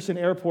by Pearson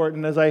Airport,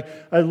 and as I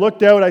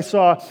looked out, I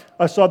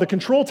saw the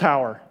control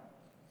tower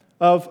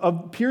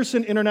of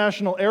Pearson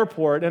International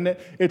Airport, and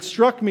it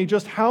struck me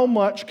just how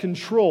much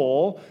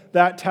control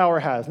that tower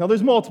has. Now,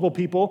 there's multiple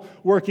people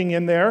working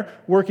in there,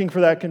 working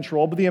for that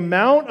control, but the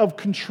amount of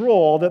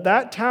control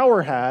that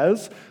tower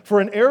has for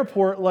an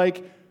airport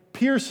like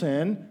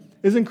Pearson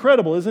is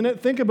incredible, isn't it?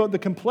 Think about the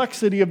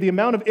complexity of the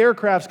amount of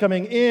aircrafts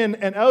coming in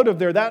and out of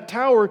there. That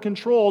tower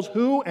controls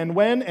who and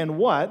when and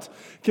what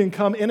can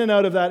come in and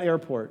out of that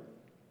airport.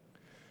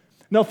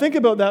 Now think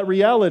about that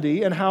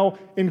reality and how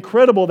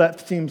incredible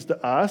that seems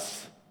to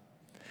us,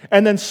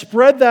 and then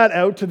spread that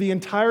out to the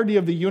entirety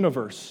of the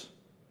universe.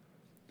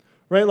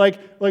 Right? Like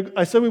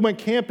I said, we went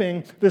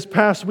camping this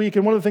past week,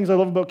 and one of the things I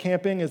love about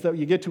camping is that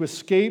you get to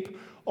escape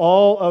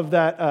all of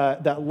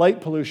that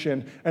light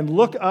pollution and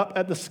look up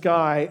at the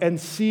sky and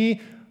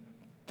see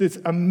this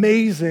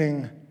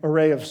amazing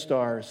array of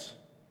stars.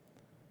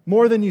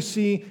 More than you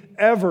see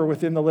ever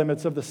within the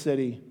limits of the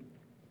city.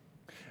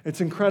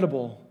 It's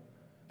incredible.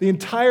 The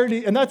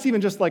entirety, and that's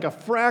even just like a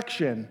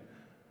fraction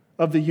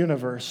of the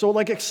universe. So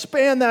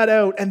expand that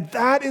out, and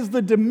that is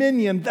the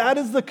dominion, that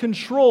is the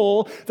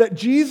control that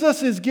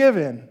Jesus is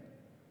given.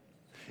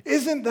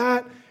 Isn't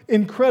that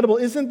incredible?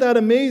 Isn't that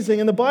amazing?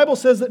 And the Bible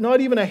says that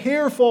not even a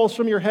hair falls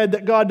from your head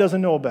that God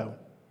doesn't know about.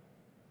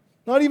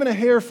 Not even a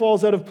hair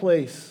falls out of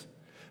place.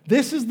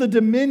 This is the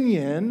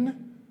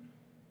dominion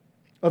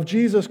of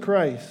Jesus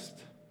Christ.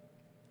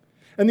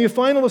 And the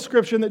final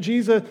description that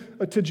Jesus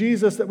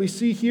that we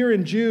see here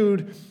in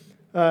Jude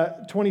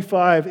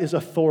 25 is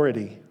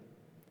authority.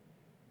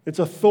 It's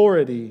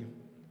authority.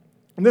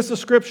 And this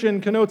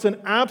description connotes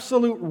an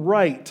absolute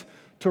right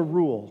to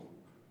rule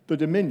the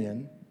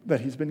dominion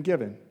that he's been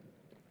given.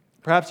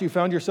 Perhaps you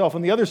found yourself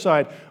on the other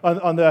side,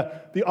 on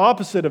the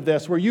opposite of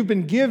this, where you've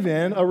been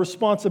given a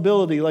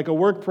responsibility, like a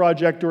work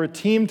project or a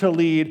team to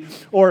lead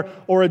or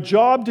a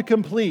job to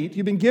complete.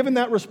 You've been given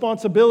that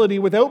responsibility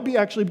without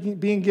actually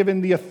being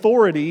given the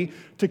authority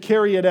to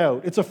carry it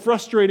out. It's a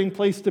frustrating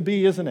place to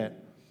be, isn't it?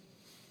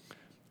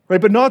 Right,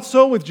 but not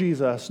so with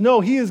Jesus.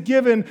 No, he is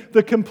given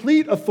the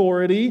complete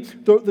authority,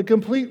 the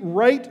complete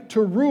right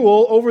to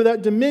rule over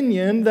that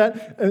dominion,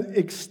 that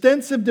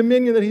extensive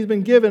dominion that he's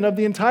been given of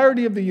the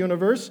entirety of the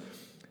universe.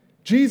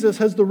 Jesus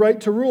has the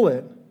right to rule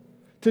it.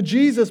 To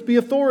Jesus be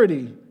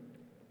authority.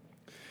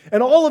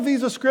 And all of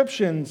these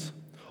descriptions,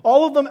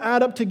 all of them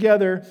add up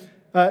together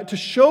to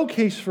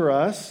showcase for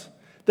us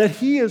that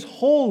he is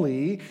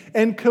holy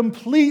and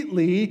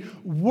completely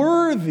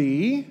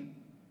worthy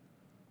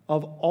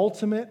of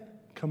ultimate,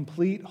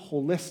 complete,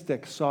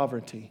 holistic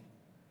sovereignty.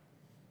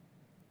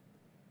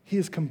 He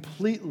is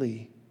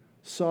completely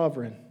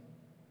sovereign,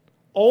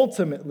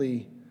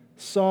 ultimately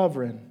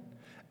sovereign,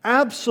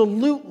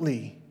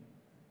 absolutely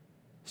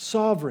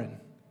sovereign.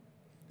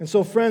 And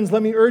so, friends,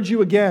 let me urge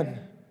you again,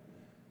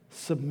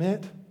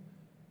 submit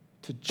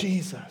to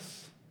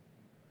Jesus.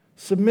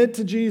 Submit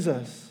to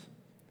Jesus.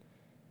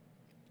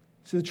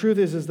 See, the truth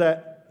is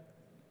that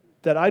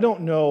I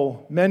don't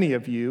know many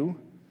of you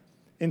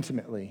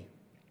intimately.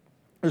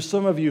 There's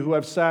some of you who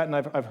I've sat and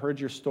I've heard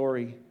your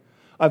story.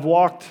 I've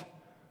walked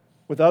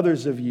with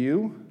others of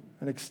you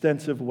an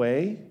extensive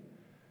way.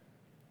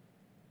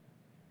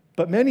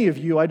 But many of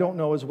you I don't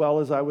know as well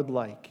as I would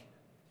like.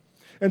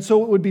 And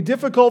so it would be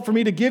difficult for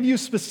me to give you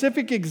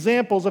specific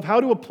examples of how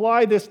to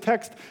apply this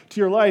text to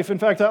your life. In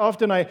fact,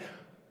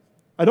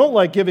 I don't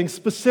like giving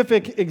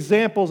specific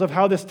examples of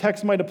how this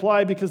text might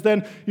apply, because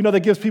then,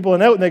 that gives people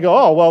an out and they go,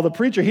 oh, well, the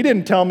preacher, he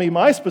didn't tell me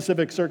my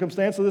specific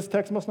circumstance, so this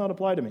text must not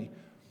apply to me.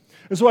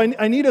 And so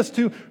I need us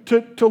to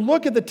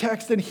look at the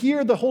text and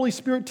hear the Holy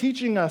Spirit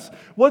teaching us,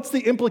 what's the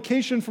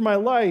implication for my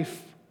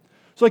life?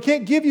 So I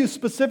can't give you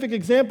specific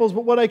examples,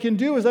 but what I can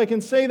do is I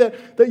can say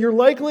that you're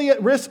likely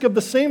at risk of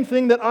the same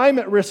thing that I'm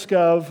at risk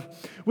of,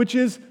 which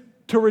is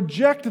to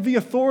reject the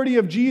authority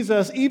of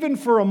Jesus even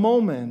for a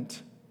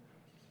moment.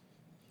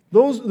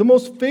 The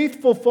most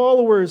faithful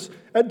followers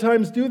at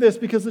times do this,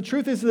 because the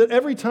truth is that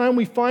every time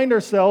we find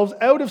ourselves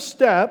out of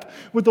step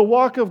with the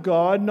walk of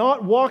God,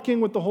 not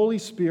walking with the Holy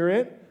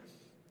Spirit,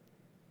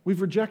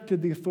 we've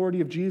rejected the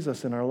authority of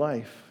Jesus in our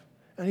life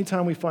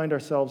anytime we find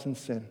ourselves in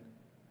sin.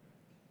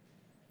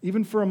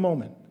 even for a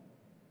moment.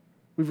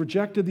 We've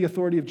rejected the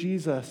authority of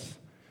Jesus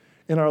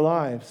in our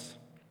lives.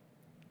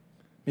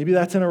 Maybe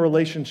that's in a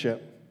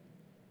relationship.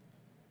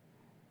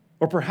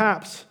 Or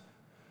perhaps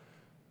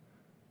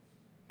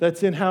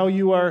that's in how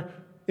you are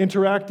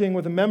interacting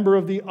with a member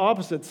of the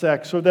opposite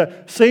sex or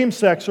the same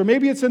sex, or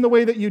maybe it's in the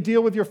way that you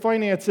deal with your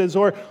finances,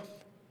 or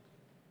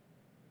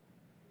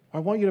I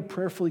want you to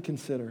prayerfully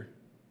consider,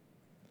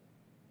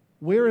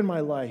 where in my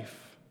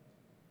life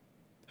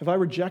have I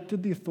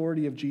rejected the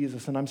authority of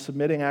Jesus and I'm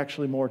submitting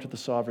actually more to the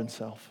sovereign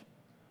self?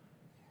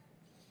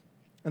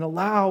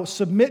 And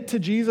submit to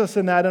Jesus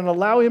in that and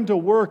allow him to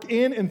work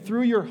in and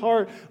through your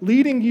heart,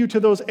 leading you to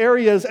those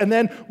areas, and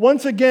then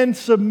once again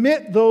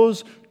submit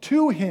those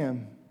to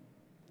him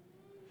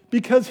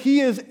because he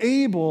is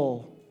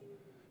able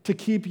to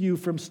keep you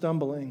from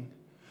stumbling,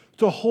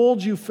 to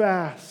hold you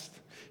fast.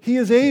 He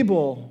is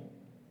able.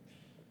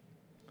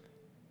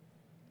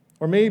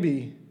 Or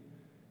maybe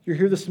you're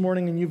here this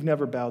morning and you've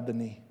never bowed the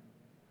knee.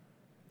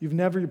 You've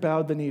never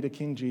bowed the knee to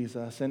King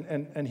Jesus.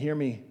 And hear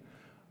me,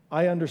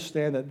 I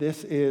understand that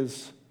this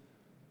is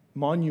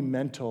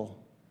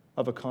monumental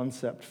of a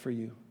concept for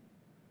you.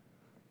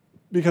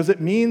 Because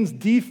it means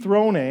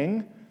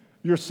dethroning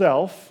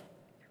yourself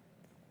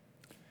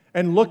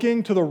and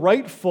looking to the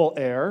rightful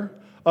heir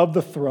of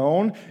the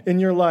throne in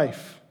your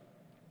life.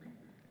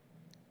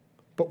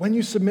 But when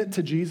you submit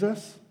to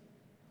Jesus,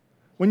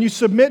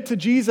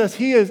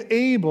 he is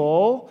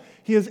able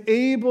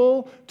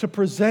to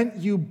present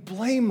you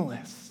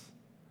blameless.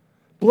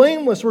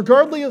 Blameless,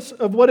 regardless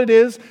of what it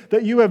is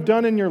that you have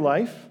done in your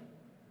life.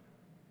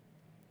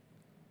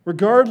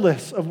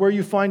 Regardless of where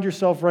you find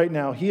yourself right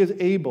now, he is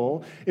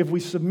able, if we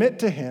submit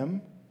to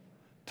him,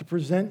 to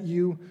present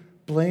you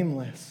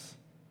blameless.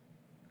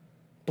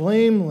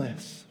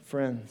 Blameless,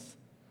 friends.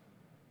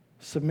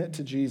 Submit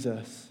to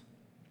Jesus.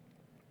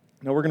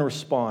 Now we're going to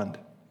respond.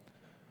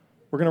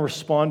 We're going to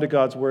respond to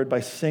God's word by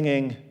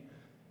singing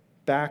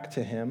back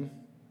to him,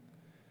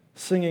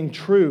 singing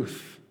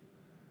truth.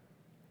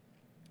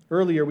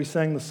 Earlier we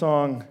sang the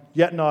song,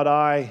 "Yet not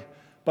I,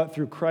 but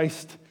through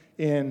Christ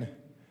in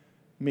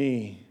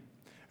me."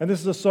 And this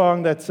is a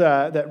song that's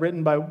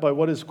written by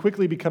what is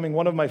quickly becoming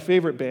one of my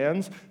favorite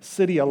bands,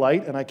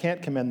 CityAlight, and I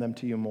can't commend them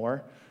to you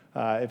more.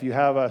 If you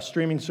have a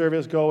streaming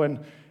service, go and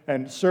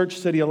search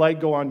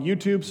CityAlight. Go on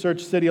YouTube,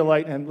 search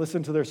CityAlight, and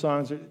listen to their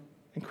songs. They're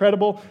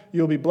incredible.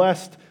 You'll be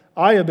blessed.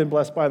 I have been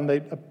blessed by them.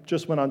 They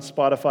just went on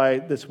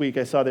Spotify this week.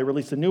 I saw they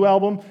released a new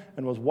album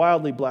and was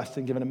wildly blessed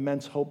and given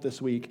immense hope this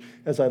week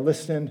as I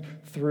listened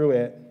through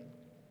it.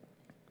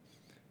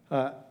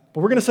 But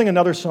we're going to sing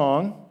another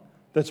song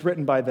that's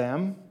written by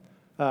them,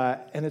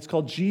 and it's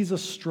called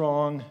Jesus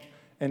Strong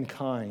and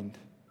Kind.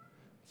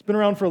 It's been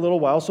around for a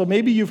little while, so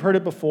maybe you've heard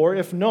it before.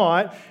 If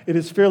not, it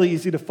is fairly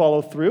easy to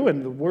follow through,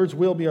 and the words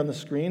will be on the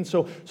screen.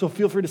 So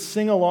feel free to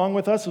sing along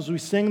with us as we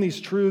sing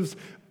these truths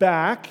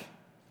back.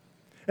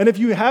 And if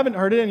you haven't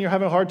heard it and you're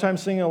having a hard time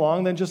singing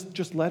along, then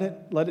just let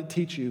it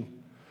teach you.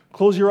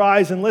 Close your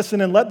eyes and listen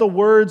and let the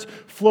words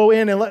flow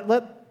in and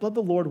let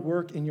the Lord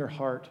work in your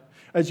heart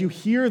as you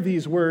hear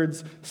these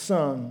words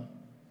sung.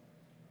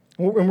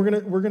 And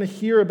we're gonna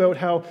hear about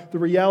how the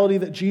reality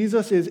that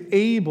Jesus is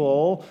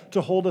able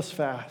to hold us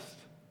fast.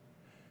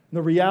 And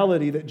the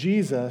reality that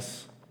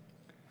Jesus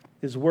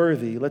is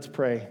worthy. Let's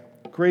pray.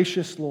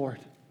 Gracious Lord,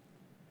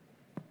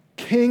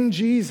 King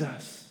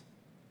Jesus,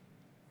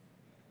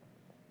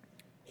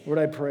 Lord,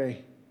 I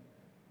pray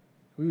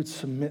we would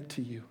submit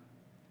to you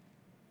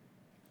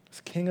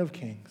as King of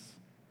Kings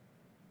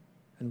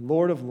and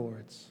Lord of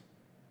Lords.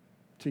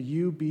 To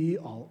you be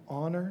all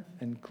honor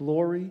and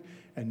glory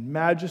and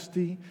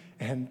majesty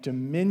and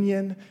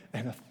dominion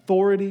and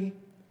authority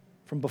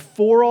from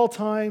before all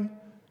time,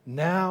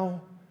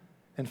 now,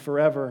 and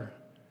forever.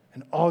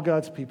 And all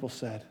God's people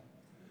said,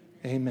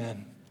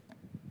 Amen.